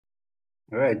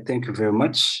All right, thank you very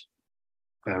much,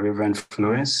 Reverend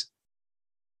Florence.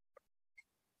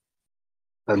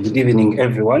 Good evening,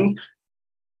 everyone.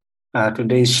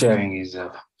 Today's sharing is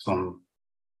from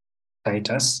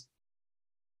Titus.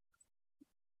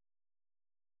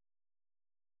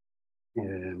 All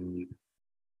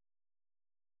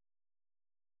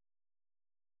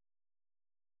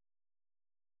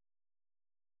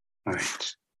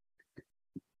right.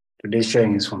 Today's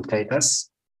sharing is from Titus,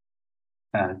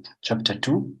 chapter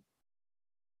 2.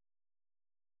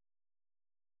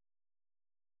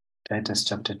 Titus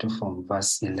chapter 2 from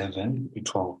verse 11 to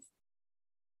 12.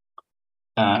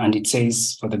 And it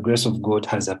says, "For the grace of God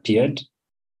has appeared,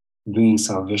 bringing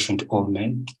salvation to all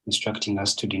men, instructing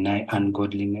us to deny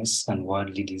ungodliness and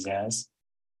worldly desires,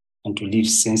 and to live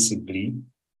sensibly,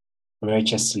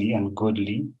 righteously, and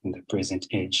godly in the present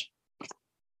age."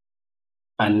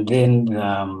 And then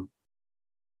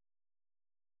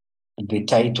the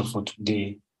title for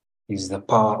today is the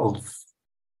power of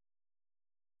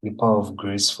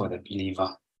grace for the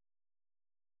believer.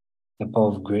 The power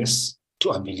of grace to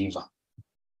a believer.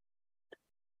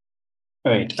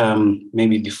 All right.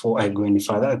 Maybe before I go any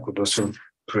further, I could also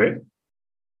pray.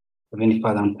 Heavenly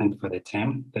Father, I'm thankful for the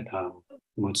time that I'm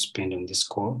going to spend on this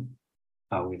call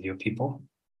with your people.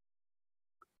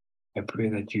 I pray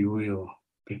that you will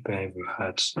prepare every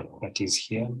heart that is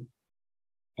here.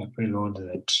 I pray, Lord,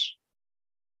 that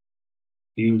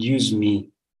you'll use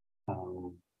me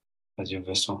as your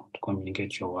vessel to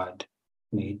communicate your word.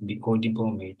 May it be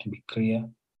audible, may it be clear,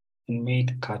 and may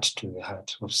it cut to the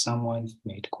heart of someone,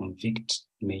 may it convict,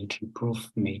 may it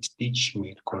reprove, may it teach, may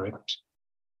it correct,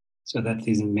 so that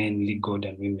these men, God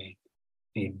and women,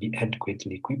 may be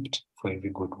adequately equipped for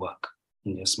every good work.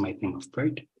 In Jesus' mighty name of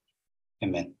prayer.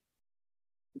 Amen.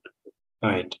 All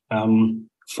right.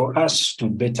 For us to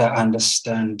better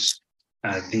understand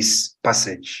this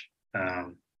passage,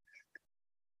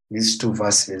 these two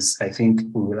verses, I think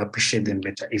we will appreciate them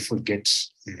better if we get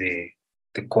the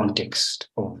context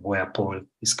of where Paul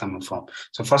is coming from.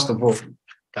 So first of all,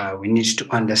 we need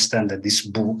to understand that this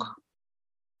book,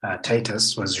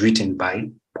 Titus, was written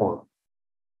by Paul.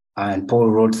 And Paul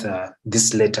wrote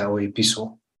this letter or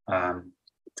epistle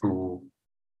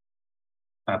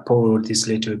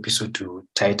to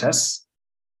Titus.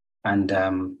 And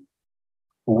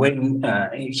when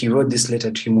he wrote this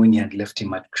letter to him when he had left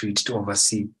him at Crete to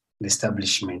oversee the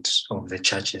establishment of the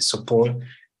churches. So Paul,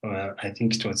 I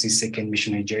think it was his second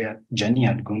missionary journey,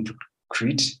 had gone to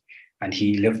Crete, and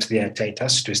he left there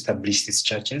Titus to establish these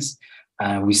churches.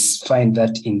 We find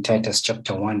that in Titus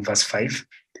chapter 1, verse 5,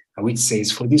 which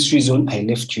says, "For this reason I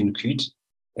left you in Crete,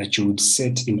 that you would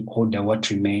set in order what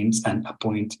remains and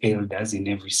appoint elders in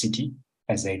every city,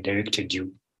 as I directed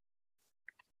you."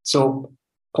 So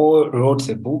Paul wrote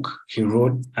the book, he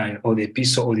wrote or the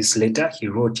epistle or this letter, he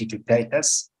wrote it to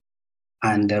Titus.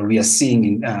 And we are seeing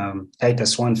in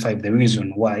Titus 1:5, the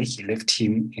reason why he left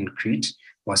him in Crete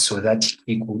was so that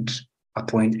he could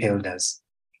appoint elders.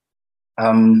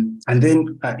 And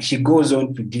then he goes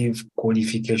on to give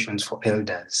qualifications for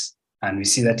elders. And we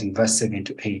see that in verse 7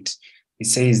 to 8. It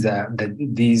says that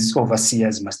these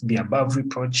overseers must be above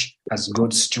reproach as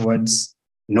God's stewards,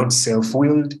 not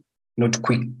self-willed, not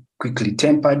quickly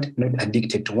tempered, not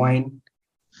addicted to wine,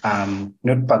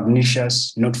 not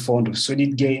pugnacious, not fond of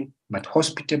sordid gain, but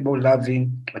hospitable,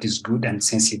 loving, what is good and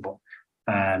sensible,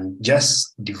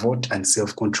 just, devout, and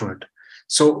self-controlled.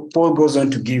 So Paul goes on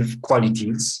to give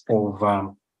qualities of,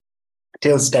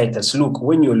 tells Titus, look,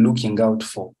 when you're looking out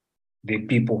for the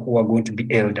people who are going to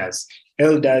be elders,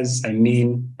 I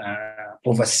mean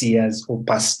overseers or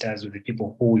pastors, or the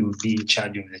people who will be in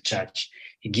charge of the church,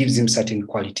 he gives him certain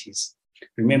qualities.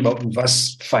 Remember,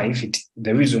 verse 5,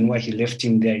 the reason why he left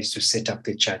him there is to set up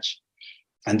the church.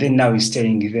 And then now he's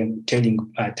telling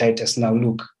Titus, now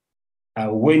look,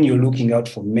 when you're looking out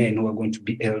for men who are going to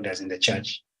be elders in the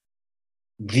church,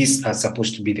 these are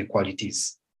supposed to be the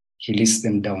qualities. He lists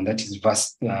them down. That is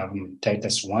verse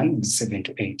Titus 1, 7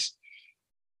 to 8.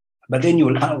 But then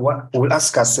we'll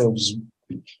ask ourselves,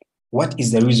 what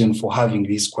is the reason for having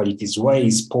these qualities? Why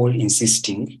is Paul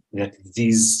insisting that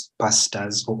these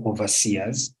pastors or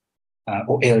overseers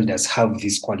or elders have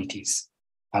these qualities?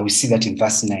 We see that in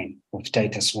verse 9 of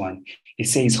Titus 1. It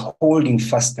says, holding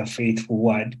fast the faithful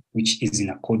word, which is in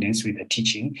accordance with the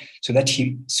teaching, so that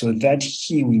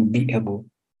he will be able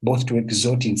both to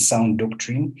exhort in sound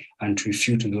doctrine and to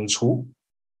refute those who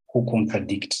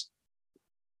contradict.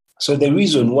 So the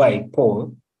reason why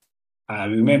Paul,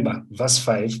 remember verse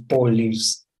 5, Paul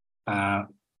leaves,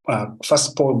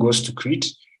 first Paul goes to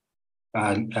Crete,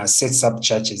 sets up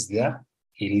churches there.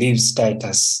 He leaves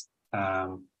Titus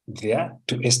there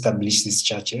to establish these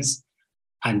churches.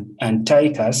 And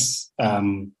Titus,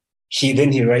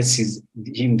 he writes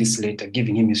him this letter,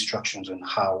 giving him instructions on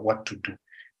what to do.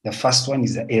 The first one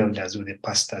is the elders or the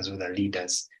pastors or the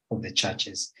leaders of the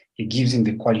churches. He gives him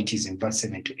the qualities in verse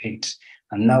 7 to 8.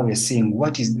 And now we're seeing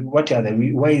why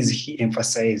is he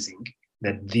emphasizing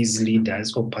that these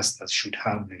leaders or pastors should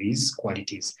have these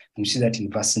qualities? And you see that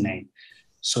in verse 9.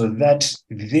 So that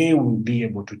they will be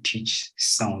able to teach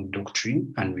sound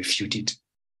doctrine and refute it.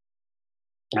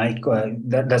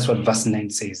 That's what verse 9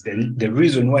 says. The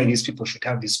reason why these people should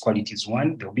have these qualities: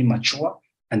 one, they'll be mature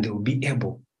and they'll be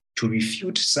able to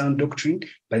refute sound doctrine,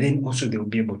 but then also they'll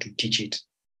be able to teach it.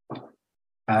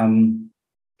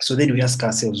 So then we ask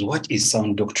ourselves, what is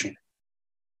sound doctrine?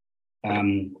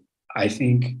 I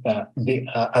think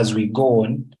as we go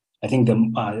on, I think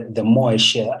the more I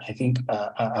share, I think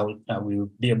I will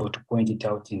be able to point it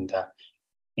out in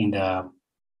the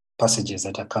passages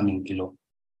that are coming below.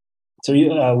 So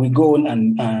we go on,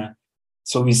 and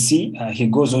so we see he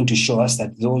goes on to show us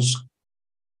that those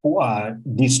who are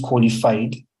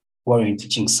disqualified who are in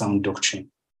teaching sound doctrine.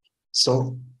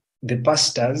 So the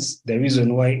pastors, the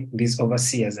reason why these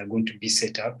overseers are going to be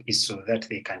set up is so that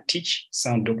they can teach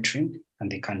sound doctrine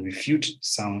and they can refute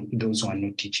those who are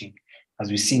not teaching.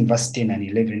 As we see in verse 10 and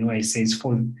 11, where it says,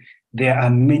 "For there are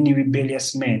many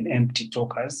rebellious men, empty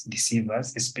talkers,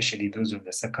 deceivers, especially those of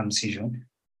the circumcision,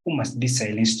 who must be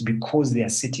silenced because they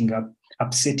are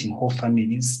upsetting whole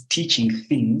families, teaching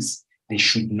things they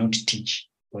should not teach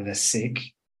for the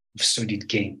sake of sordid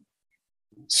gain."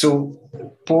 So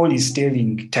Paul is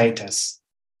telling Titus,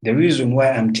 the reason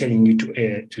why I'm telling you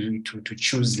to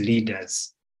choose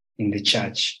leaders in the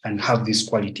church and have these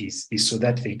qualities is so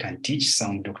that they can teach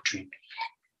sound doctrine.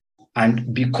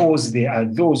 And because there are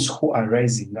those who are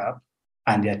rising up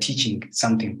and they are teaching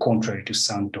something contrary to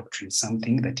sound doctrine,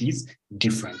 something that is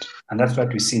different. And that's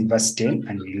what we see in verse 10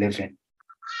 and 11.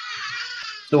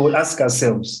 So we'll ask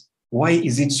ourselves, why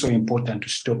is it so important to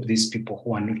stop these people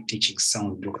who are not teaching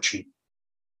sound doctrine?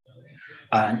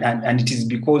 And it is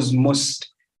because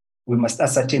we must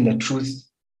ascertain the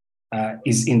truth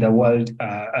is in the world.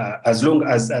 As long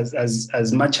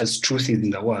as much as truth is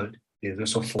in the world, there's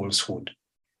also falsehood.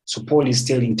 So Paul is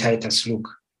telling Titus, look,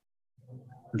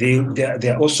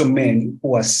 there are also men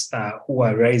who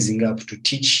are rising up to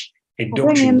teach a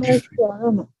doctrine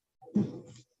different.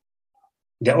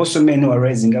 There are also men who are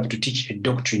rising up to teach a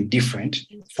doctrine different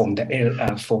from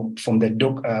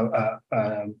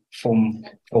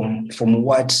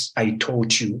what I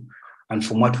taught you and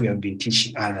from what we have been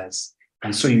teaching others.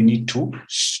 And so you need to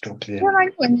stop them.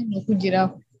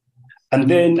 And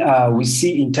then we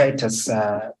see in Titus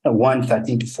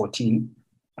 1:13 to 14,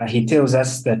 he tells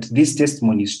us that this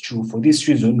testimony is true. For this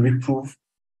reason, reprove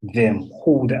them.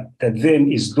 That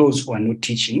them is those who are not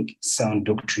teaching sound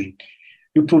doctrine.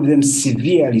 Reprove them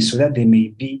severely so that they may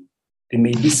be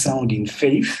sound in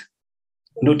faith,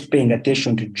 not paying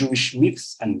attention to Jewish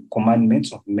myths and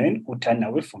commandments of men who turn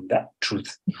away from the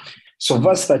truth. So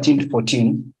verse 13 to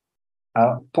 14,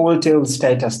 Paul tells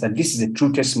Titus that this is a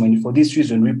true testimony. For this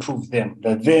reason, reprove them.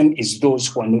 That them is those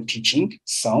who are not teaching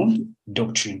sound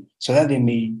doctrine, so that they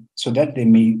may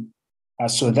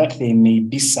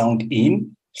be sound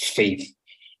in faith,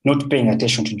 not paying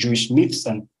attention to Jewish myths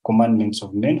and commandments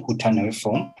of men who turn away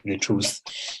from the truth.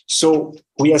 So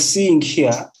we are seeing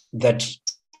here that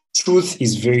truth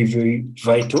is very, very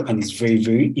vital and is very,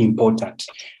 very important.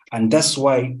 And that's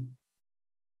why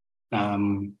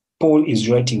Paul is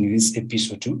writing this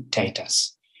epistle to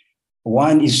Titus.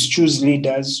 One is choose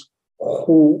leaders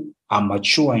who are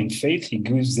mature in faith. He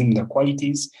gives them the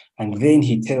qualities, and then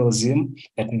he tells him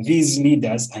that these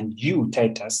leaders and you,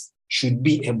 Titus, should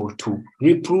be able to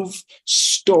reprove,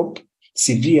 stop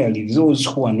severely those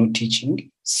who are not teaching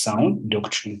sound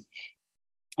doctrine.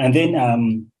 And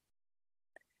then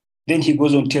he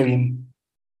goes on telling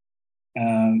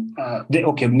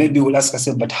okay, maybe we'll ask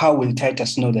ourselves, but how will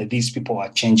Titus know that these people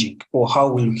are changing? Or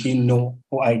how will he know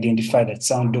or identify that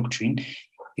sound doctrine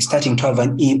is starting to have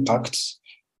an impact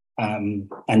and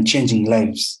changing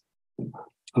lives?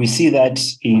 We see that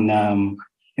in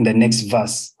the next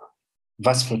verse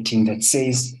 14, that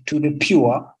says, to the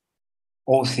pure,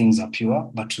 all things are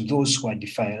pure, but to those who are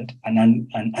defiled and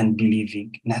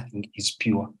unbelieving, nothing is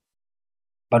pure.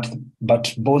 But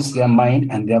both their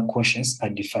mind and their conscience are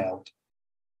defiled.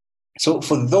 So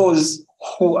for those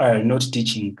who are not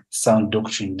teaching sound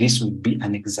doctrine, this would be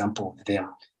an example of them.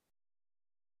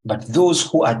 But those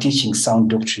who are teaching sound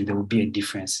doctrine, there will be a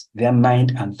difference. Their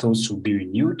mind and thoughts will be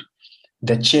renewed.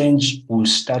 The change will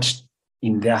start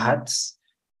in their hearts,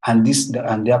 and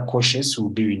their conscience will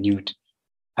be renewed.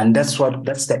 And that's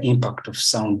the impact of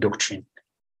sound doctrine.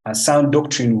 A sound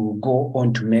doctrine will go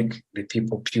on to make the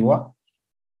people pure.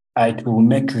 It will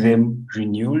make them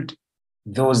renewed.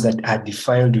 Those that are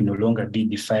defiled will no longer be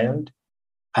defiled.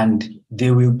 And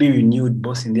they will be renewed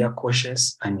both in their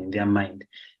conscience and in their mind.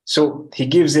 So he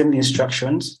gives them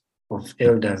instructions of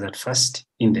elders at first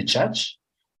in the church.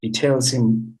 He tells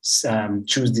him,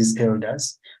 choose these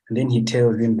elders. And then he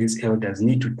tells them these elders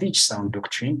need to teach sound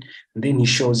doctrine. And then he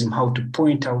shows him how to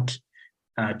point out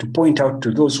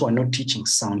to those who are not teaching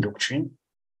sound doctrine.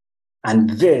 And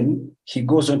then he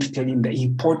goes on to tell him the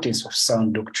importance of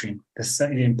sound doctrine.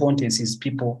 The importance is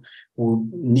people who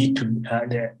need to,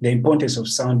 the importance of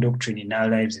sound doctrine in our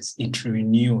lives is it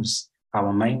renews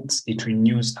our minds, it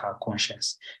renews our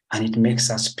conscience, and it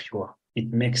makes us pure.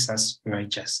 It makes us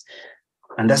righteous.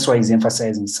 And that's why he's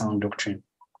emphasizing sound doctrine.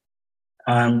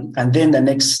 And then the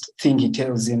next thing he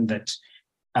tells him that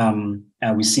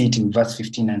we see it in verse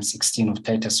 15 and 16 of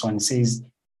Titus 1. It says,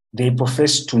 they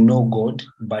profess to know God,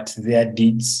 but their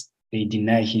deeds, they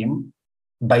deny him.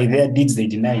 By their deeds, they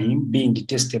deny him, being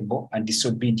detestable and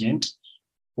disobedient,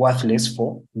 worthless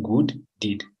for good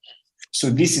deed. So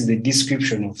this is the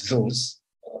description of those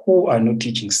who are not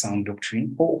teaching sound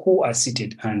doctrine, or who are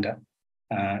seated under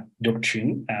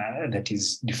doctrine that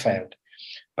is defiled.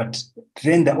 But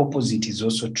then the opposite is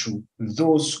also true.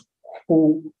 Those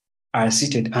who are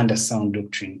seated under sound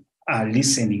doctrine, are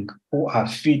listening, who are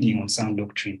feeding on sound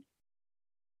doctrine,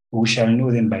 we shall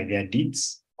know them by their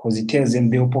deeds, because it tells them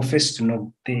they will profess to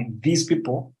know. These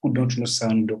people who don't know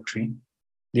sound doctrine,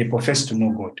 they profess to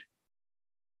know God.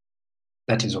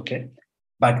 That is okay.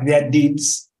 But by their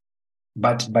deeds,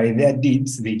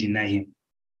 they deny him.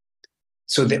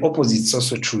 So the opposite is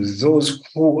also true. Those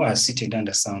who are seated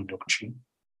under sound doctrine,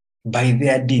 by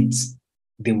their deeds,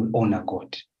 they will honor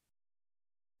God.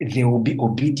 They will be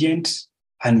obedient,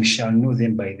 and we shall know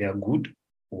them by their good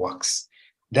works.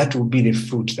 That will be the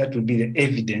fruit, that will be the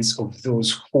evidence of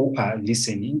those who are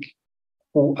listening,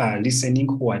 who are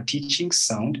teaching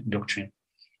sound doctrine.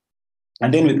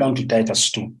 And then we come to Titus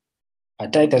 2.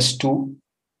 Titus 2,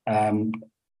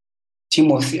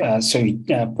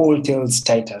 Paul tells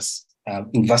Titus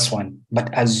in verse 1,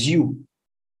 but as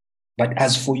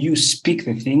for you, speak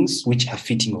the things which are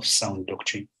fitting of sound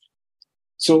doctrine.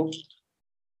 So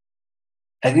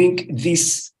I think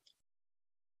this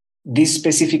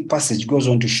specific passage goes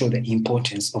on to show the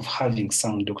importance of having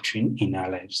sound doctrine in our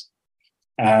lives.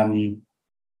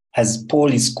 As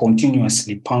Paul is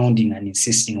continuously pounding and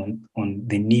insisting on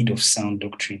the need of sound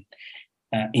doctrine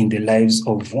in the lives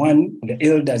of the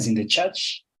elders in the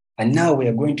church, and now we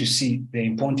are going to see the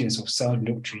importance of sound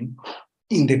doctrine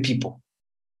in the people.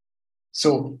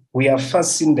 So we have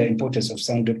first seen the importance of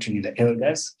sound doctrine in the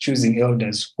elders, choosing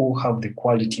elders who have the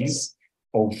qualities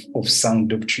of sound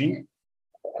doctrine,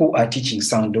 who are teaching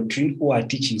sound doctrine, who are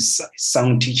teaching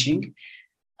sound teaching.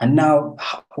 And now,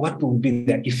 what will be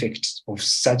the effect of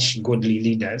such godly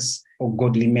leaders or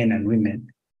godly men and women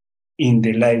in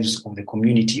the lives of the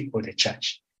community or the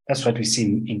church? That's what we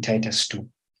see in Titus 2.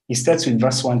 He starts with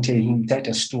verse 1 telling him,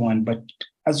 Titus 2:1, but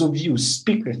as of you,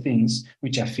 speak the things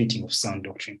which are fitting of sound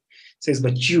doctrine. It says,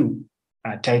 but you,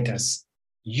 Titus,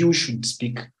 you should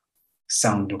speak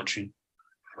sound doctrine.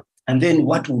 And then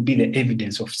what will be the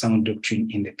evidence of sound doctrine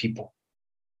in the people?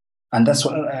 And that's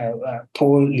what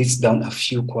Paul lists down a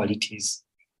few qualities.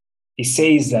 He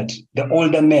says that the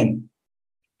older men,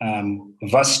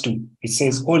 verse 2, it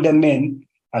says, older men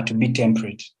are to be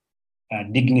temperate,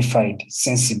 dignified,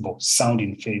 sensible, sound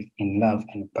in faith, in love,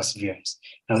 and perseverance.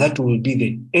 Now that will be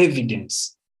the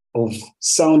evidence of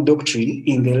sound doctrine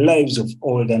in the lives of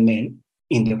older men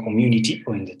in the community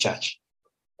or in the church.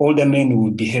 Older men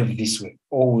will behave this way,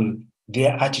 or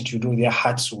their attitude or their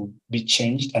hearts will be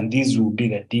changed, and these will be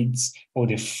the deeds or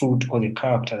the fruit or the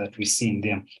character that we see in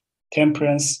them.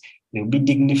 Temperance, they'll be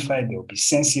dignified, they'll be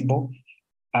sensible,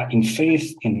 in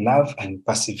faith, in love, and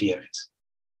perseverance.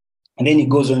 And then he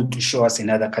goes on to show us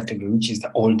another category, which is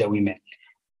the older women. It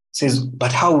says,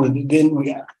 but how will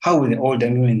the older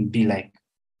women be like?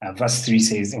 Verse 3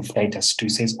 says of Titus 2,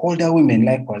 says, older women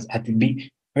likewise are to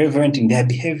be reverent in their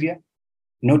behavior,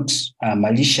 not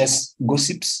malicious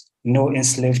gossips, no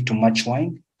enslaved to much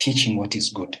wine, teaching what is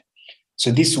good.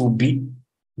 So this will be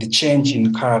the change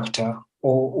in character,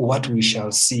 or what we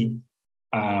shall see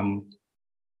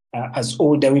as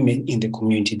older women in the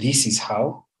community. This is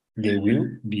how they will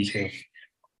behave,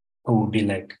 or will be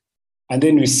like. And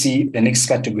then we see the next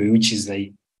category, which is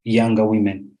the younger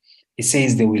women. It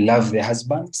says they will love their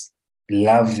husbands,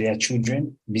 love their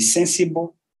children, be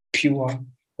sensible, pure,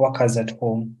 workers at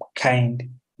home, kind,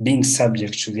 being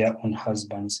subject to their own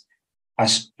husbands,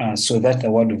 so that the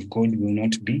word of God will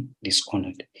not be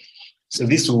dishonored. So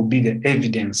this will be the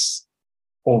evidence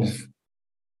of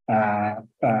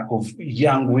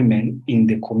young women in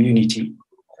the community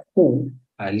who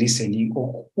are listening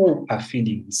or who are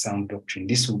feeding sound doctrine.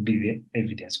 This will be the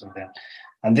evidence of that.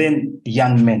 And then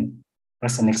young men,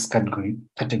 that's the next category.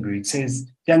 It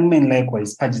says, young men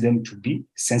likewise urge them to be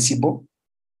sensible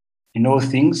in all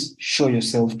things, show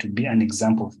yourself to be an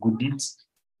example of good deeds,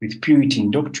 with purity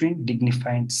in doctrine,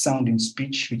 dignified, sound in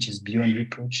speech, which is beyond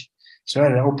reproach, so that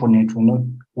the opponent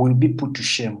will be put to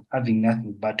shame, having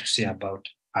nothing bad to say about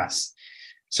us.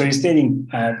 So he's telling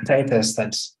Titus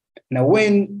that now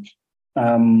when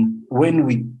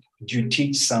you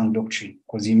teach sound doctrine,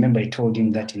 because remember I told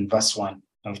him that in verse 1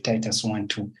 of Titus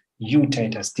 1:2, you,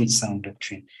 Titus, teach sound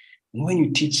doctrine. And when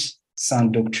you teach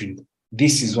sound doctrine,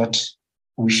 this is what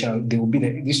this will be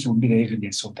the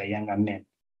evidence of the younger men.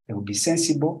 They will be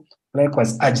sensible,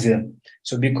 likewise urge them.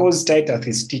 So because Titus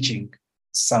is teaching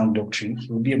sound doctrine, he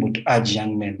will be able to urge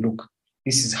young men, look,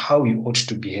 this is how you ought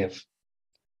to behave.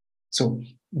 So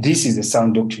this is the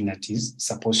sound doctrine that is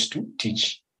supposed to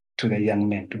teach to the young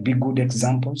men, to be good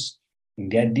examples in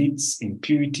their deeds, in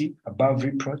purity, above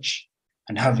reproach,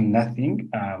 and having nothing,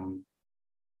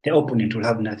 the opponent will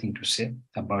have nothing to say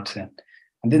about them.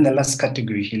 And then the last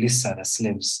category he lists are the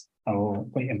slaves or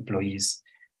employees.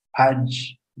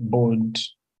 Urge bond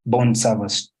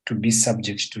servants to be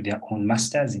subject to their own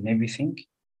masters in everything,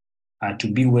 to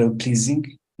be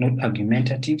well-pleasing, not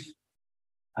argumentative,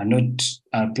 not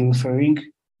pilfering,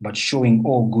 but showing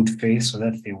all good faith so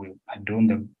that they will adorn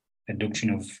the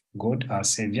doctrine of God, our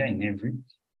Savior, in every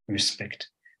respect.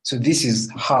 So this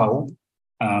is how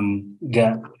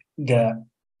the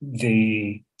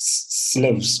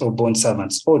slaves or bond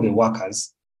servants or the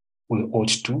workers will ought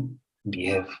to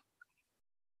behave.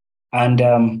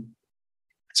 And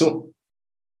so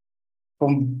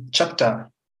from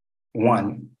chapter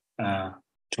 1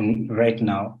 to right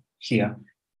now here,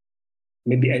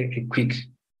 maybe a quick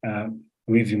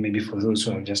review, maybe for those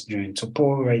who have just joined. So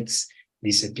Paul writes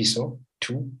this epistle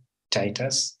to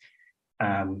Titus.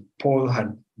 Paul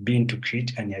had been to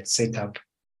Crete and he had set up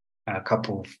a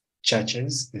couple of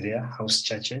churches there, house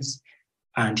churches,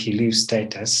 and he leaves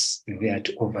Titus there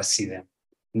to oversee them.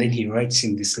 And then he writes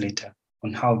in this letter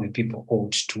on how the people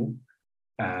ought to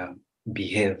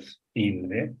behave in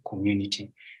the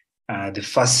community. The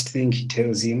first thing he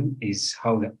tells him is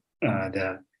how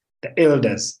the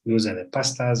elders, those are the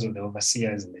pastors or the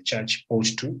overseers in the church, ought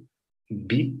to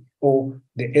be, or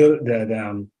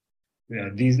the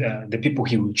people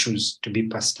he will choose to be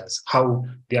pastors, how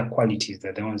their qualities,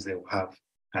 that the ones they will have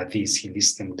are these. He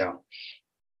lists them down.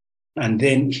 And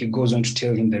then he goes on to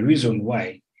tell him the reason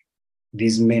why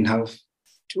these men are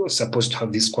supposed to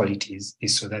have these qualities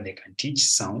is so that they can teach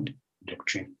sound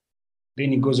doctrine.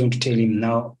 Then he goes on to tell him,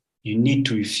 now you need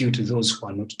to refute those who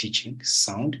are not teaching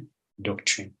sound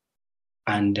doctrine.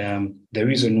 And the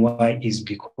reason why is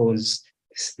because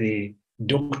the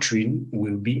doctrine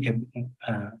will be,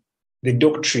 the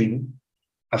doctrine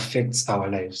affects our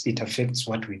lives. It affects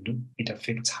what we do. It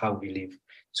affects how we live.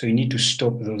 So you need to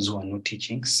stop those who are not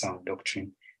teaching sound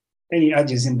doctrine. Then he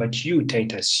urges him, but you,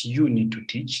 Titus, you need to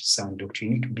teach sound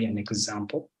doctrine. You need to be an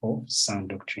example of sound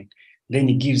doctrine. Then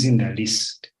he gives him the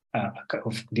list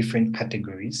of different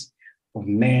categories of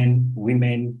men,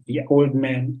 women, older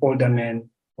men,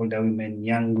 older women,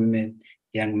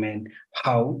 young men,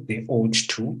 how they ought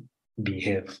to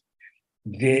behave.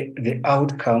 The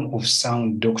outcome of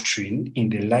sound doctrine in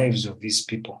the lives of these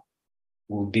people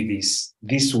will be this.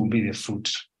 This will be the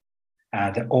fruit.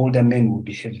 The older men will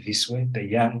behave this way. The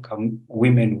young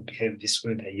women will behave this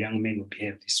way. The young men will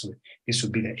behave this way. This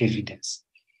will be the evidence.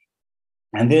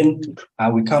 And then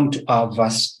we come to our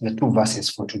verse, the two verses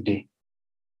for today.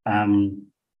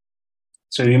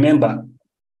 So remember,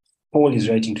 Paul is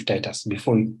writing to Titus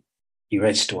before he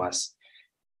writes to us.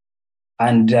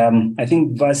 And I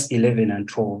think verse 11 and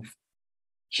 12,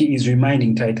 he is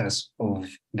reminding Titus of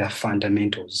the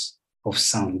fundamentals of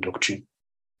sound doctrine.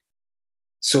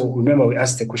 So remember, we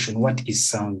asked the question, what is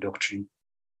sound doctrine?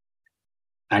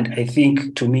 And I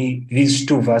think, to me, these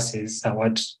two verses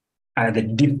are the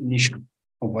definition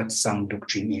of what sound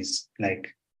doctrine is like.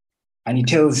 And he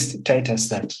tells Titus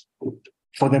that,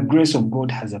 for the grace of God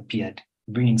has appeared,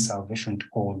 bringing salvation to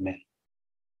all men.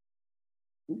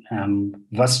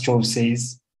 Verse 12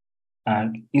 says,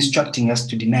 instructing us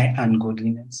to deny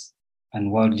ungodliness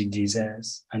and worldly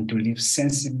desires and to live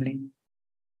sensibly,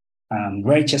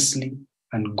 righteously,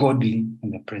 and godly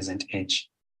in the present age.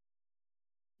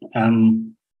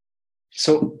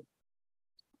 So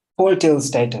Paul tells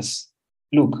Titus,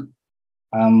 look,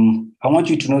 I want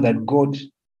you to know that God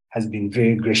has been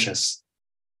very gracious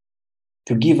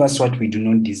to give us what we do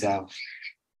not deserve,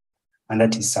 and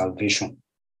that is salvation.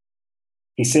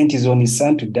 He sent his only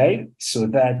son to die so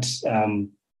that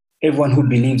everyone who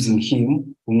believes in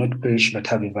him will not perish but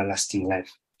have everlasting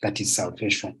life. That is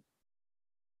salvation.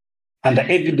 And the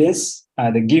evidence,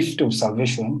 the gift of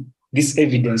salvation, this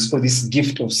evidence or this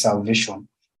gift of salvation,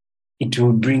 it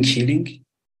will bring healing.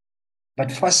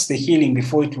 But first, the healing,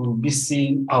 before it will be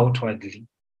seen outwardly,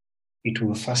 it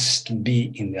will first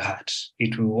be in the heart.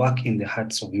 It will work in the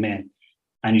hearts of men,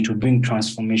 and it will bring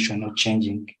transformation or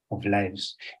changing of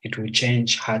lives. It will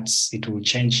change hearts. It will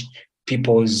change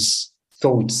people's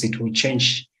thoughts. It will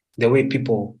change the way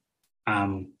people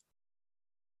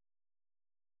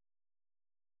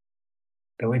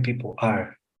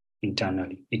are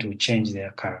internally. It will change their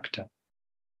character.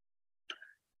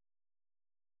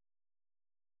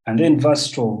 And then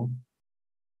verse 12,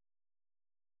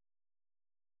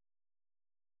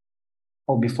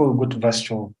 or before we go to verse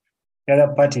 12, the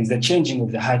other part is the changing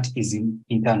of the heart is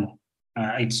internal.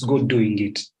 It's God doing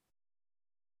it.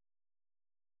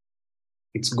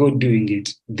 It's God doing it.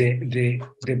 The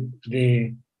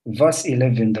verse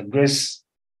 11, the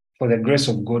grace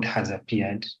of God has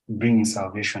appeared, bringing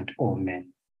salvation to all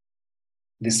men.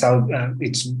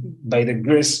 It's by the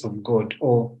grace of God,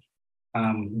 or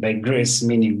by grace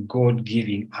meaning God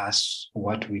giving us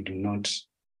what we do not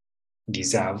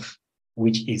deserve,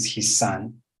 which is his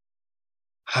son.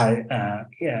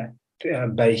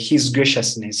 By his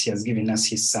graciousness, he has given us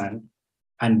his son.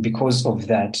 And because of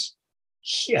that,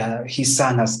 his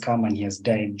son has come and he has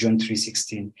died, John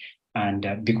 3:16.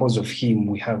 And because of him,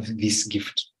 we have this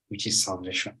gift, which is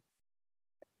salvation.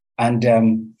 And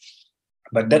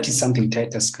but that is something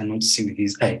Titus cannot see with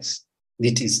his eyes.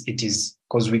 It is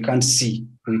because we can't see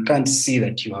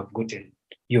that you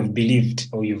have believed,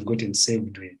 or you've gotten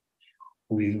saved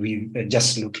with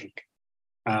just looking.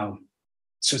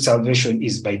 So salvation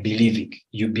is by believing.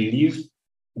 You believe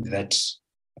that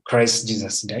Christ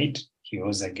Jesus died, he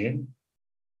rose again,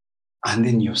 and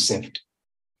then you're saved.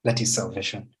 That is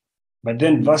salvation. But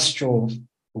then verse 12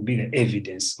 will be the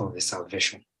evidence of the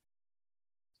salvation,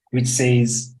 which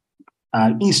says,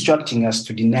 instructing us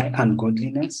to deny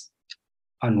ungodliness,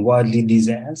 unworldly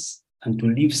desires, and to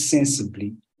live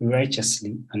sensibly,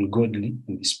 righteously, and godly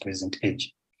in this present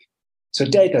age. So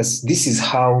Titus, this is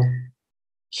how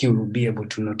he will be able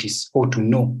to notice or to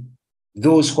know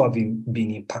those who have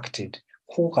been impacted,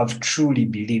 who have truly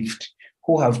believed,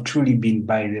 who have truly been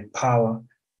by the power,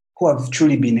 who have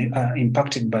truly been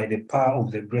impacted by the power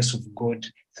of the grace of God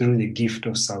through the gift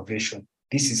of salvation.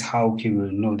 This is how he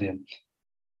will know them.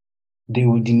 They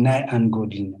will deny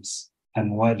ungodliness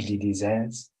and worldly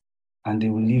desires, and they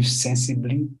will live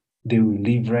sensibly, they will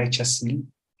live righteously,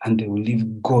 and they will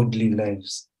live godly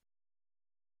lives.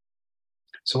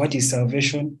 So what is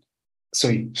salvation?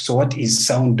 So what is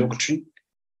sound doctrine?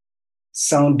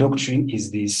 Sound doctrine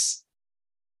is this,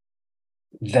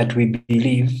 that we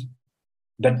believe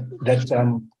that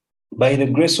by the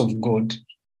grace of God,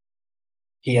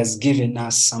 he has given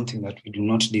us something that we do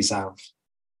not deserve.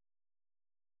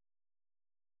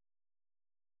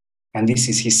 And this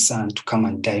is his son to come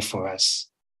and die for us.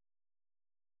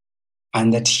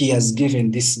 And that he has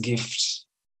given this gift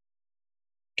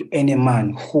to any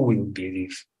man who will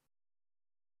believe.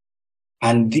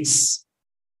 And this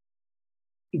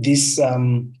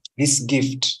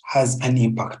gift has an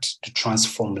impact to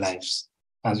transform lives,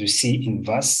 as we see in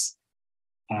verse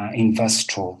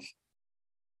 12.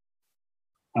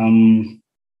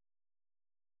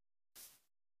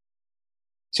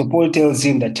 So Paul tells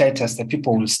him that Titus, the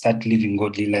people will start living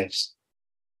godly lives.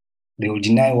 They will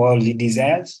deny worldly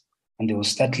desires, and they will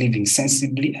start living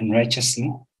sensibly and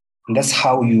righteously. And that's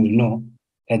how you will know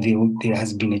that there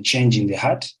has been a change in the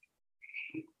heart,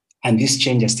 and this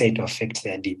change has started to affect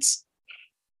their deeds.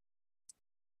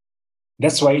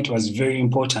 That's why it was very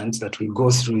important that we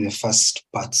go through the first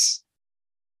parts,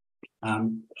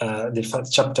 the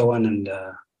first chapter 1 and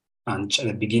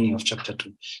the beginning of chapter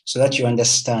 2, so that you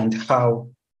understand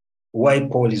why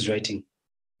Paul is writing.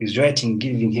 He's writing,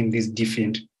 giving him these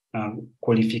different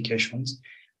qualifications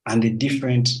and the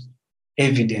different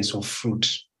evidence of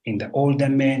fruit in the older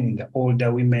men, in the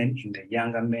older women, in the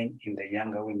younger men, in the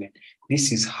younger women.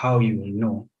 This is how you will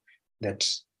know that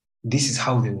this is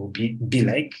how they will be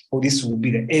like, or this will be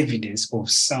the evidence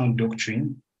of sound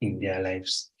doctrine in their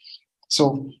lives.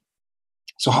 So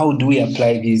how do we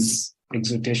apply these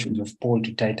exhortations of Paul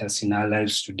to Titus in our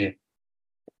lives today?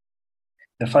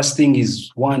 The first thing is,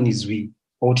 one is we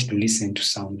ought to listen to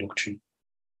sound doctrine.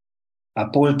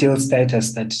 Paul tells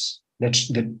Titus that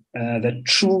the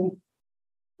true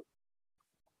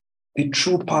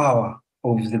power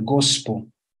of the gospel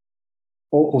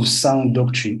all of sound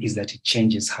doctrine is that it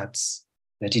changes hearts,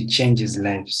 that it changes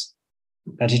lives,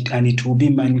 and it will be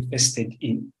manifested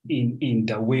in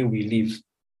the way we live.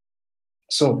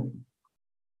 So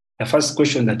the first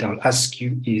question that I'll ask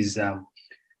you is,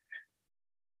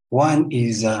 one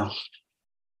is, have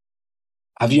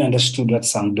you understood what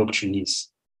sound doctrine is?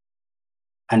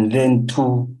 And then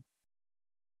two,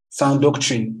 sound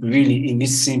doctrine really in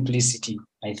its simplicity,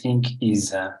 I think,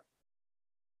 is the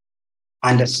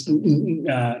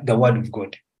word of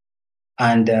God.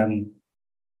 And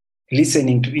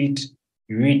listening to it,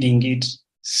 reading it,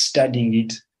 studying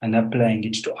it, and applying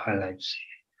it to our lives.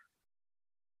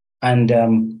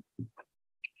 And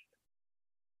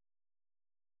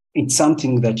it's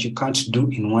something that you can't do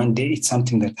in one day. It's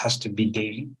something that has to be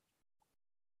daily.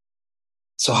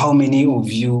 So how many of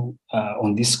you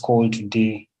on this call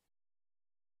today,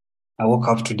 I woke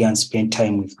up today and spent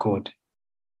time with God?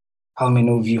 How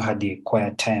many of you had a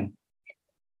quiet time?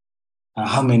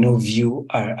 How many of you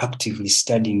are actively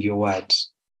studying your word?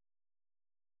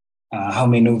 How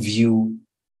many of you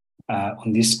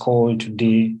on this call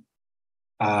today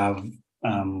have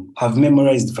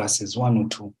memorized verses, one or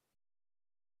two?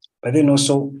 But then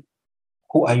also,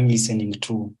 who are you listening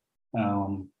to?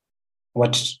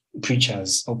 What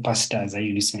preachers or pastors are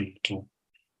you listening to?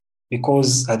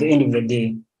 Because at the end of the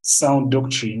day, sound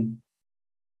doctrine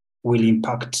will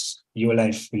impact your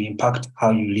life, will impact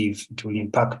how you live, it will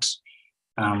impact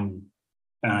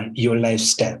your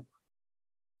lifestyle.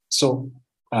 So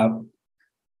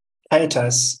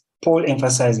Titus, Paul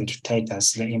emphasized to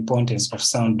Titus the importance of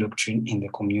sound doctrine in the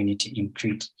community in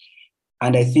Crete.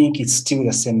 And I think it's still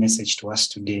the same message to us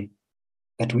today,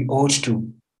 that we ought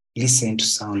to listen to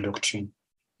sound doctrine.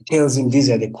 It tells him these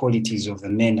are the qualities of the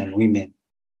men and women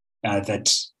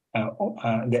that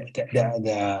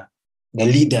the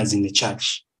leaders in the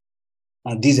church.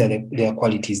 These are their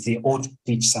qualities. They ought to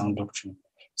teach sound doctrine.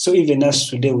 So even us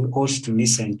today, we ought to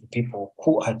listen to people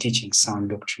who are teaching sound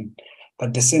doctrine.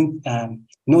 But the same,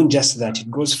 not just that,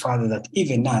 it goes further that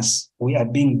even us, we are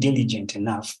being diligent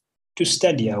enough to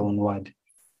study our own word.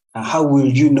 How will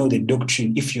you know the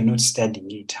doctrine if you're not studying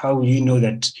it? How will you know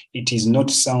that it is not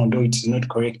sound or it is not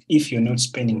correct if you're not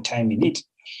spending time in it?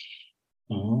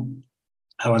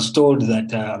 I was told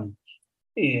that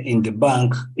in the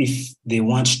bank, if they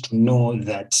want to know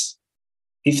that,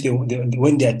 if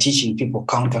when they are teaching people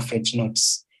counterfeit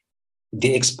notes,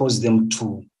 they expose them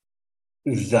to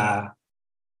the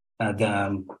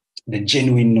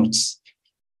genuine notes,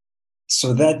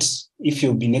 so that if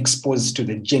you've been exposed to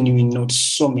the genuine notes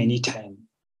so many times,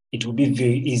 it will be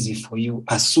very easy for you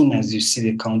as soon as you see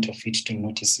the counterfeit to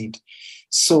notice it.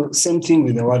 So same thing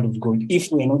with the word of God. If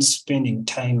we're not spending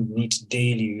time in it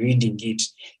daily, reading it,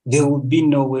 there will be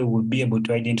no way we'll be able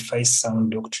to identify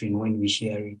sound doctrine when we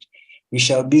hear it. We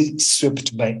shall be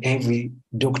swept by every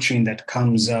doctrine that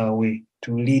comes our way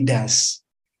to lead us.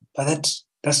 But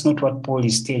that's not what Paul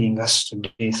is telling us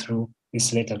today through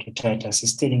this letter to Titus.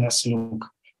 He's telling us, look,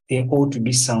 there ought to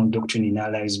be sound doctrine in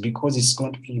our lives because it's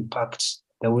going to impact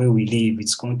the way we live.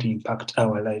 It's going to impact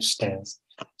our lifestyles.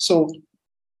 So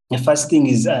the first thing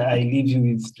is I leave you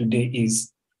with today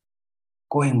is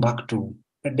going back to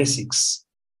the basics,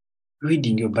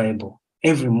 reading your Bible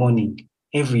every morning,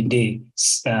 every day,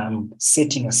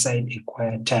 setting aside a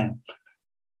quiet time.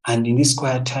 And in this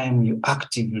quiet time, you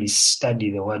actively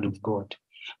study the word of God.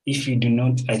 If you do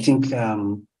not, I think,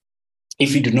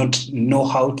 if you do not know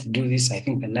how to do this, I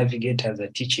think the navigators are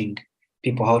teaching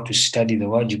people how to study the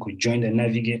word. You could join the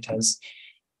navigators.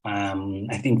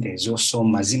 I think there's also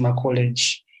Mazima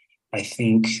College. I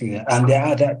think, and there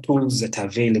are other tools that are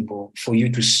available for you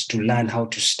to learn how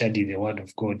to study the word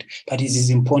of God. But it is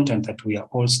important that we are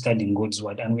all studying God's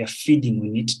word and we are feeding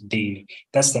on it daily.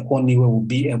 That's the only way we'll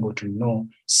be able to know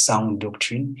sound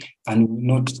doctrine and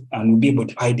we'll be able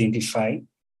to identify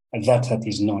that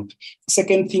is not.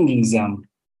 Second thing is,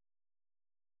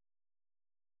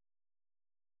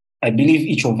 I believe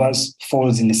each of us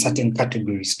falls in a certain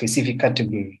category, specific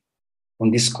category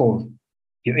on this call.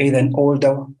 You're either an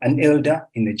elder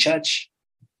in the church,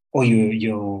 or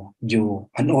you're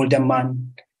an older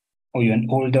man, or you're an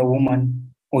older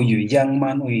woman, or you're a young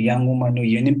man, or a young woman, or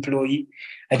you're an employee.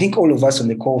 I think all of us on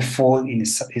the call fall in a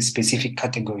specific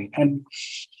category. And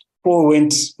Paul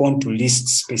went on to list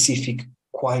specific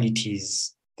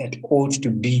qualities that ought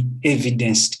to be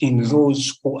evidenced in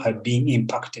those who are being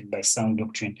impacted by sound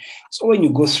doctrine. So when you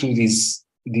go through these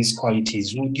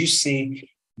qualities, would you say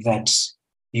that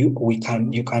you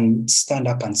can stand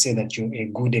up and say that you're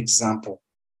a good example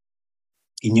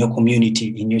in your community,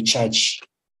 in your church?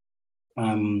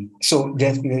 So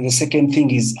the second thing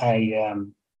is I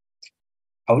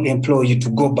I will implore you to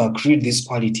go back, read these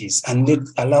qualities, and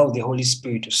allow the Holy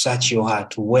Spirit to search your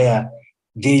heart where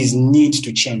there is need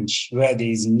to change, where there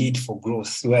is need for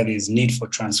growth, where there is need for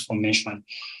transformation.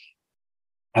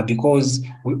 Because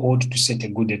we ought to set a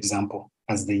good example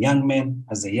as the young men,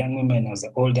 as the young women, as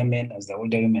the older men, as the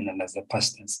older women, and as the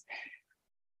pastors.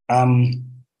 And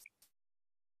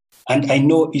I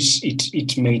know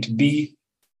it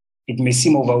may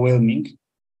seem overwhelming.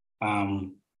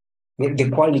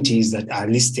 The qualities that are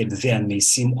listed there may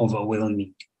seem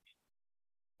overwhelming,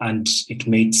 and it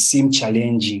may seem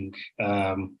challenging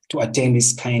to attain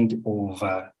this kind of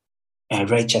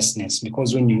righteousness,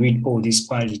 because when you read all these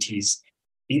qualities,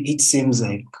 it seems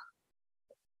like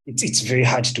it's very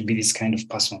hard to be this kind of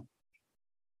person.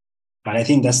 But I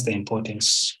think that's the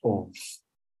importance of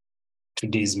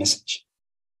today's message.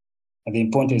 And the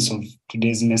importance of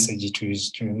today's message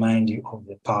is to remind you of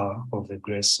the power of the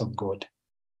grace of God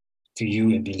to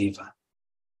you, a believer.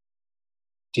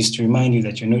 It is to remind you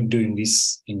that you're not doing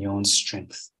this in your own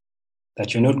strength,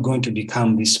 that you're not going to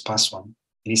become this person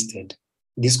listed,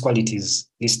 these qualities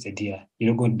listed here.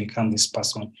 You're not going to become this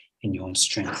person in your own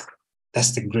strength.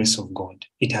 That's the grace of God.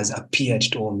 It has appeared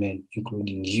to all men,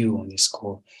 including you on this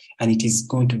call, and it is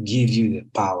going to give you the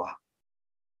power.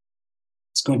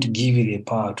 It's going to give you the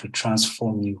power to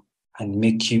transform you and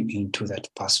make you into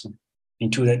that person,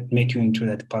 make you into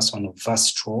that person of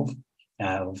verse 12,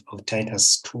 of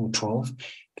Titus 2:12,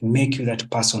 to make you that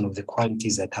person of the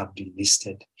qualities that have been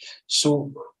listed.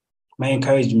 So my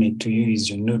encouragement to you is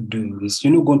you're not doing this.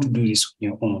 You're not going to do this on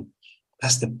your own.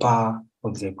 That's the power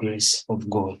of the grace of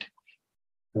God.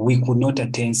 We could not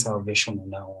attain salvation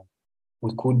on our own.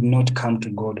 We could not come to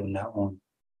God on our own.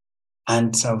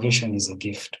 And salvation is a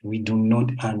gift. We do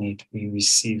not earn it, we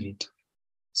receive it.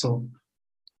 So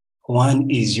one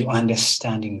is your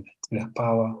understanding that the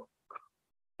power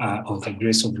of the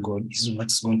grace of God is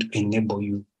what's going to enable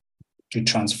you to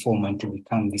transform and to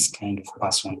become this kind of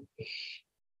person.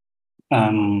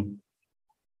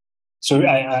 So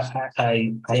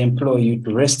I implore you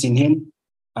to rest in Him,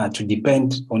 to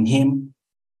depend on Him,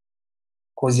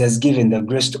 because He has given the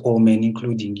grace to all men,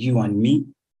 including you and me,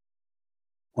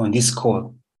 on this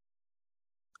call.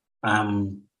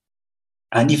 And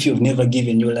if you've never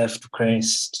given your life to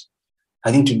Christ,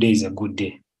 I think today is a good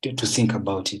day to think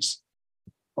about it.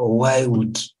 Or why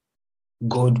would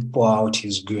God pour out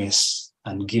His grace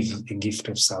and give the gift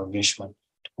of salvation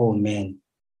to all men,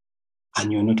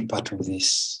 and you're not part of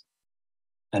this?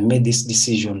 I made this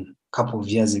decision a couple of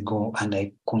years ago, and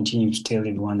I continue to tell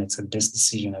everyone it's the best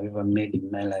decision I've ever made in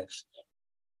my life.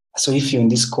 So if you're in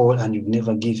this call and you've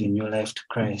never given your life to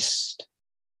Christ,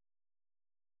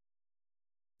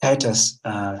 Titus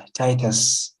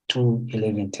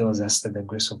 2:11 tells us that the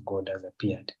grace of God has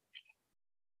appeared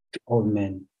to all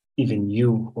men, even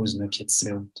you who is not yet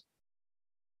saved.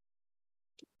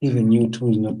 Even you too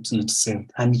is not yet saved.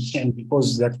 And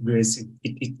because that grace,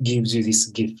 it gives you this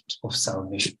gift of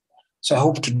salvation. So I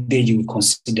hope today you will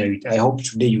consider it. I hope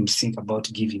today you will think about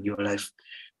giving your life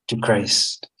to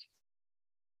Christ.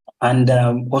 And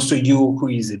also you who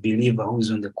is a believer, who is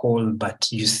on the call, but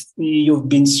you've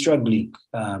been struggling.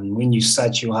 When you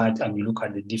search your heart and you look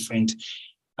at the different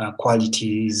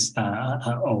qualities that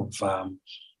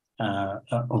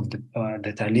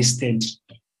are listed,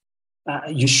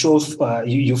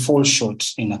 you fall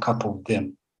short in a couple of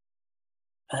them.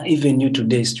 Even you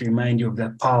today is to remind you of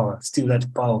that power, still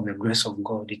that power of the grace of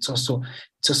God. It's also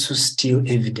still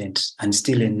evident and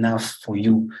still enough for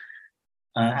you.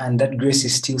 And that grace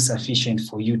is still sufficient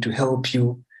for you to help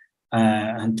you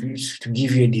and to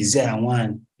give you a desire.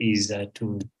 One is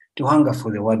to hunger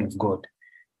for the word of God.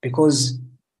 Because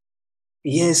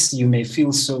yes, you may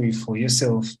feel sorry for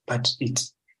yourself, but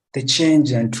the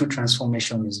change and true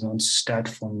transformation is going to start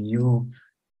from you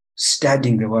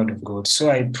studying the word of God. So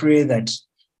I pray that,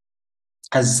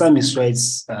 as the psalmist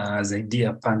writes, as a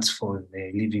deer pants for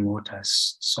the living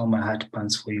waters, so my heart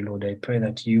pants for you, Lord. I pray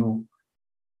that you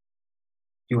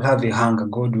have a hunger.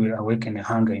 God will awaken a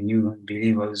hunger in you,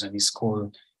 believers on His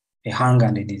call, a hunger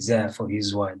and a desire for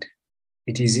His word.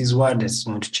 It is His word that's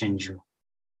going to change you.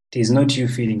 It is not you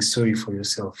feeling sorry for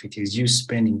yourself. It is you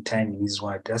spending time in His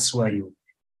word. That's why you'll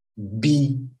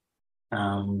be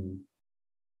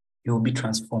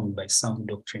transformed by sound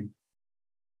doctrine.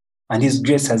 And His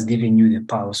grace has given you the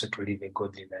power also to live a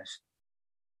godly life.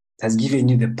 It has given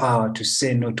you the power to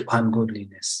say no to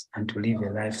ungodliness and to live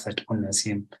a life that honors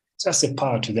Him. So that's the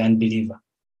power to the unbeliever.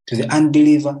 To the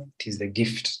unbeliever, it is the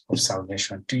gift of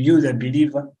salvation. To you, the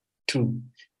believer, too,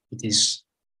 it is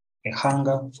a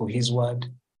hunger for His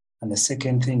word. And the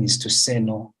second thing is to say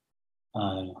no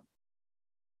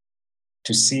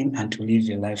to sin and to live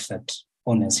a life that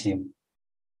honors him.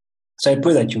 So I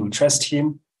pray that you will trust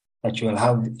him, that you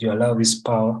allow this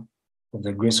power of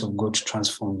the grace of God to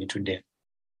transform you today.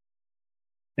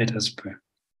 Let us pray.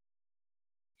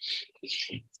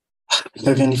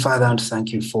 Heavenly Father, I want to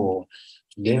thank you for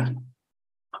today. I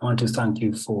want to thank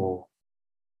you for,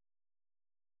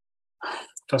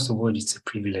 first of all, it's a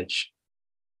privilege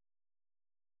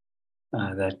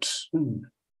that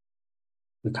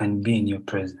we can be in your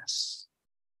presence.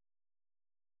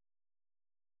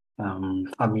 I'm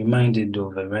reminded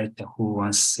of a writer who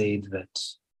once said that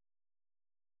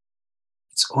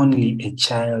it's only a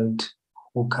child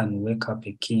who can wake up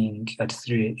a king at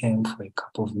 3 a.m. for a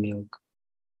cup of milk.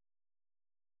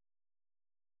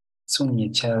 It's only a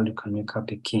child who can wake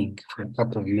up a king for a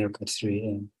cup of milk at 3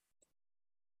 a.m.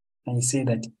 And you say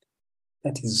that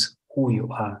is who you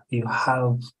are. You're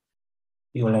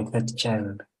like that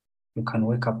child. You can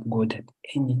wake up God at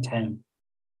any time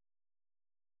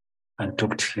and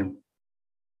talk to him.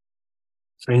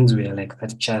 Friends, we are like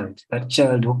that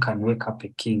child who can wake up a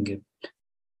king.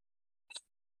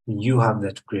 You have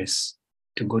that grace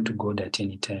to go to God at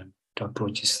any time, to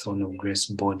approach his throne of grace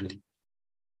boldly.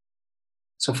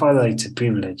 So, Father, it's a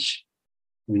privilege.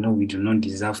 We know we do not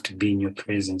deserve to be in your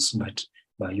presence, but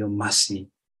by your mercy,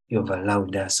 you have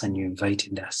allowed us and you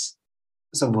invited us.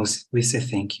 First of all, we say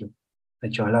thank you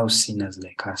that you allow sinners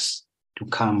like us to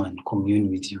come and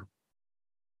commune with you.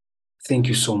 Thank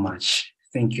you so much.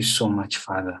 Thank you so much,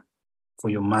 Father, for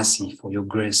your mercy, for your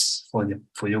grace, for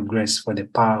the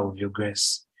power of your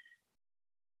grace.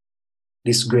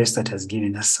 This grace that has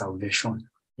given us salvation,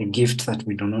 a gift that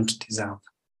we do not deserve,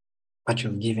 but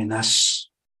you've given us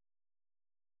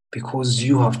because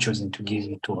you have chosen to give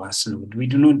it to us, Lord. We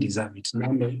do not deserve it.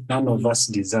 None of us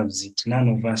deserves it. None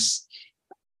of us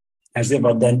has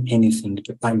ever done anything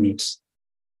to earn it.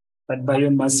 But by your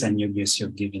mercy and your grace,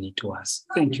 you've given it to us.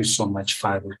 Thank you so much,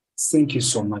 Father. Thank you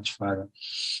so much, Father.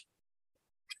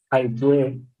 I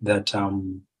pray that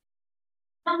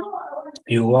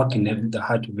you work in the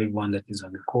heart of everyone that is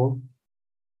on the call.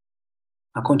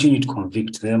 I continue to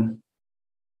convict them.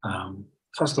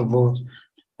 First of all,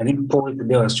 I think Paul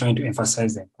today was trying to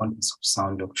emphasize the importance of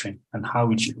sound doctrine and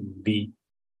how it should be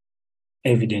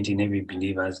evident in every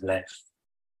believer's life.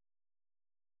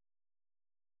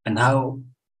 And how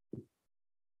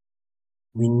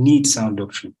we need sound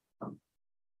doctrine.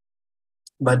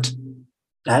 But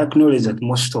I acknowledge that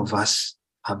most of us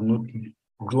have not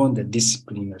grown the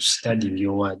discipline of studying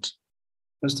your word.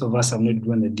 Most of us have not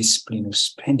grown the discipline of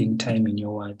spending time in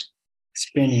your word,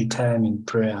 spending time in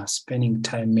prayer, spending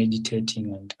time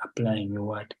meditating and applying your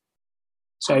word.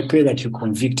 So I pray that you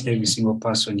convict every single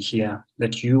person here,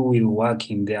 that you will work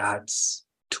in their hearts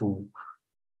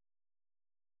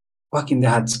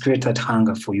create that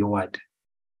hunger for your word,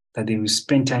 that they will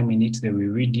spend time in it, they will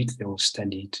read it, they will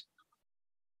study it.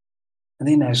 And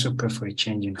then I also pray for a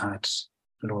change in hearts,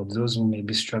 Lord, those who may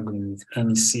be struggling with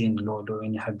any sin, Lord, or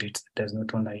any habit that does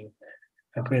not honor you.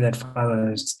 I pray that,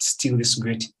 Father, still this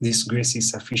grace is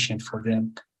sufficient for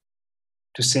them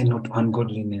to say no to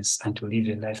ungodliness and to live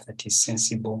a life that is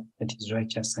sensible, that is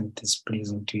righteous, and that is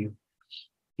pleasing to you.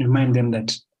 Remind them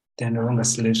that they are no longer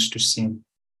slaves to sin,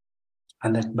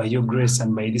 and that by your grace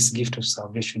and by this gift of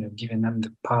salvation, you've given them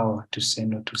the power to say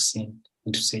no to sin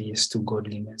and to say yes to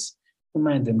godliness.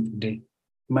 Remind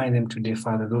them today,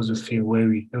 Father, those who feel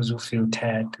weary, those who feel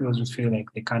tired, those who feel like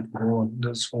they can't go on,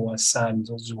 those who are sad,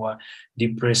 those who are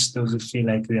depressed, those who feel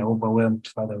like they are overwhelmed,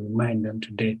 Father, remind them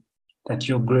today that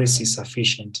your grace is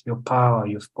sufficient, your power,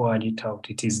 you've poured it out,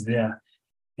 it is there.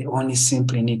 They only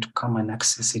simply need to come and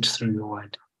access it through your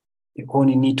word. They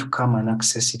only need to come and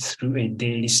access it through a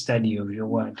daily study of your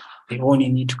word. They only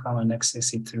need to come and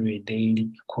access it through a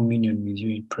daily communion with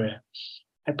you in prayer.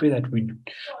 I pray that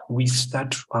we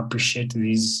start to appreciate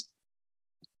this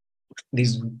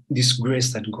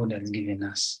grace that God has given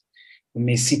us. We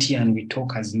may sit here and we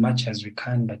talk as much as we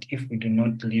can, but if we do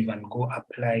not live and go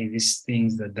apply these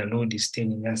things that the Lord is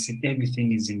telling us,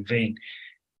 everything is in vain.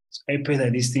 So I pray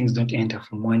that these things don't enter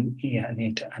from one ear and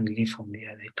enter and leave from the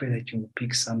other. I pray that you will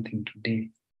pick something today,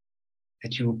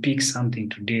 that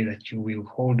you will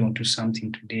hold on to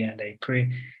something today. And I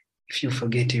pray, if you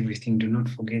forget everything, do not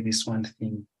forget this one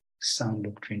thing, sound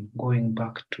doctrine, going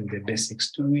back to the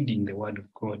basics, to reading the word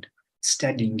of God,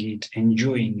 studying it,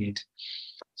 enjoying it.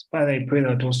 So Father, I pray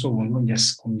that also we'll not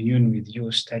just commune with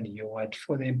you, study your word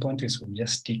for the importance of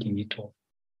just taking it off,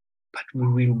 but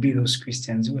we will be those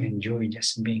Christians who enjoy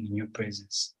just being in your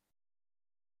presence.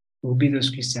 We'll be those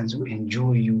Christians who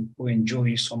enjoy you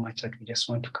so much that we just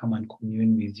want to come and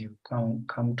commune with you, come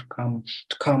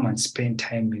and spend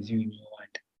time with you in your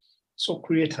word. So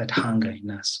create that hunger in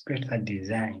us, create that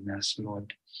desire in us,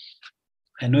 Lord.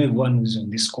 I know everyone who's on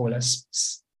this call,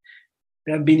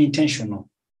 they have been intentional.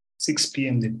 6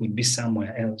 p.m. they could be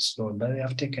somewhere else, Lord, but they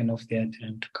have taken off their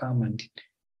time to come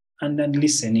and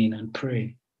listen in and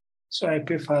pray. So I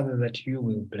pray, Father, that you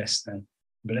will bless them.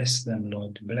 Bless them,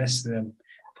 Lord. Bless them,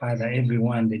 Father,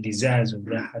 everyone, the desires of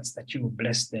their hearts, that you will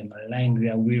bless them, align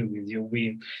their will with your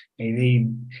will. May they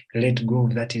let go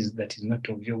of that is not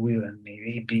of your will, and may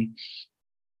they be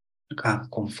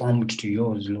conformed to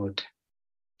yours, Lord.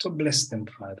 So bless them,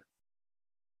 Father.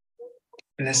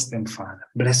 Bless them, Father.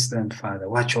 Bless them, Father.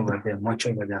 Watch over them. Watch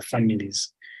over their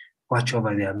families. Watch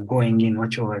over their going in.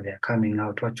 Watch over their coming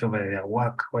out. Watch over their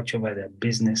work. Watch over their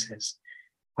businesses.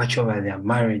 Watch over their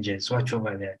marriages. Watch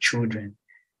over their children.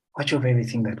 Watch over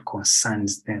everything that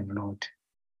concerns them, Lord.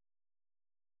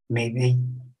 May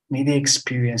they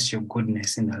experience your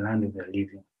goodness in the land of the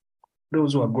living.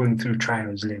 Those who are going through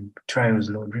trials,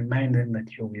 Lord, remind them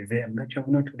that you're with them, that you have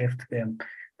not left them,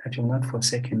 that you've not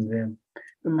forsaken them.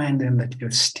 Remind them that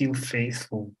you're still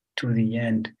faithful to the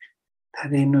end,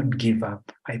 that they not give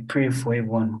up. I pray for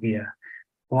everyone here.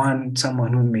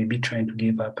 Someone who may be trying to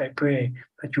give up, I pray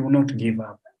that you will not give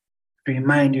up.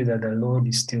 Remind you that the Lord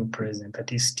is still present,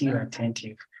 that he's still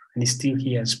attentive, and he still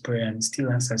hears prayer and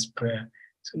still answers prayer.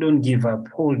 So don't give up.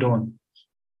 Hold on.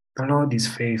 The Lord is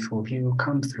faithful. He will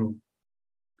come through.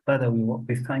 Father,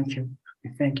 we thank you. We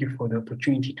thank you for the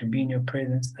opportunity to be in your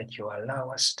presence, that you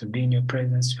allow us to be in your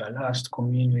presence, you allow us to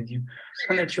commune with you,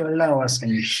 and that you allow us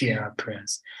and you share our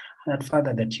prayers. And that,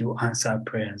 Father, that you answer our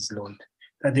prayers, Lord.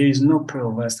 That there is no prayer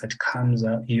of us that comes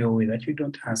your way that you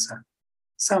don't answer.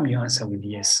 Some you answer with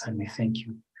yes, and we thank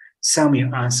you. Some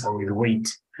you answer with wait,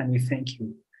 and we thank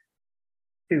you.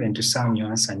 Even to some you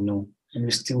answer no, and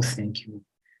we still thank you.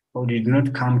 Lord, we do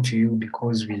not come to you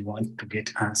because we want to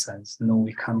get answers. No,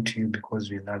 we come to you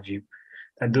because we love you.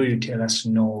 That though you tell us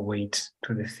no, wait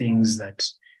to the things that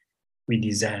we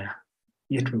desire,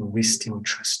 yet will we still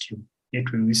trust you.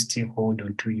 Yet will we still hold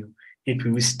on to you. Yet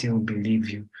will we still believe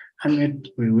you. And yet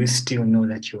we will still know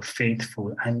that you're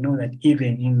faithful and know that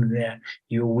even in there,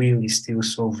 your will is still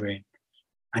sovereign.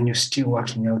 And you're still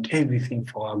working out everything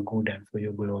for our good and for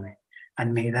your glory.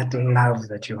 And may that love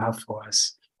that you have for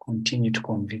us continue to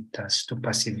convict us to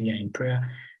persevere in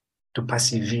prayer, to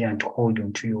persevere and to hold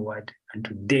on to your word, and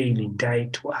to daily die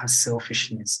to our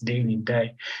selfishness, daily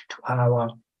die to our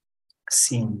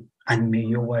sin. And may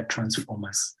your word transform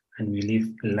us, and we live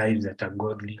lives that are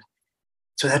godly,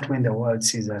 so that when the world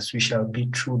sees us, we shall be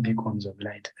true beacons of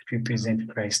light, that we present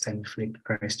Christ and reflect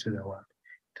Christ to the world,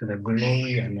 to the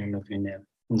glory and honor of your name.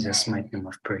 In Jesus' mighty name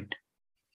I've prayed.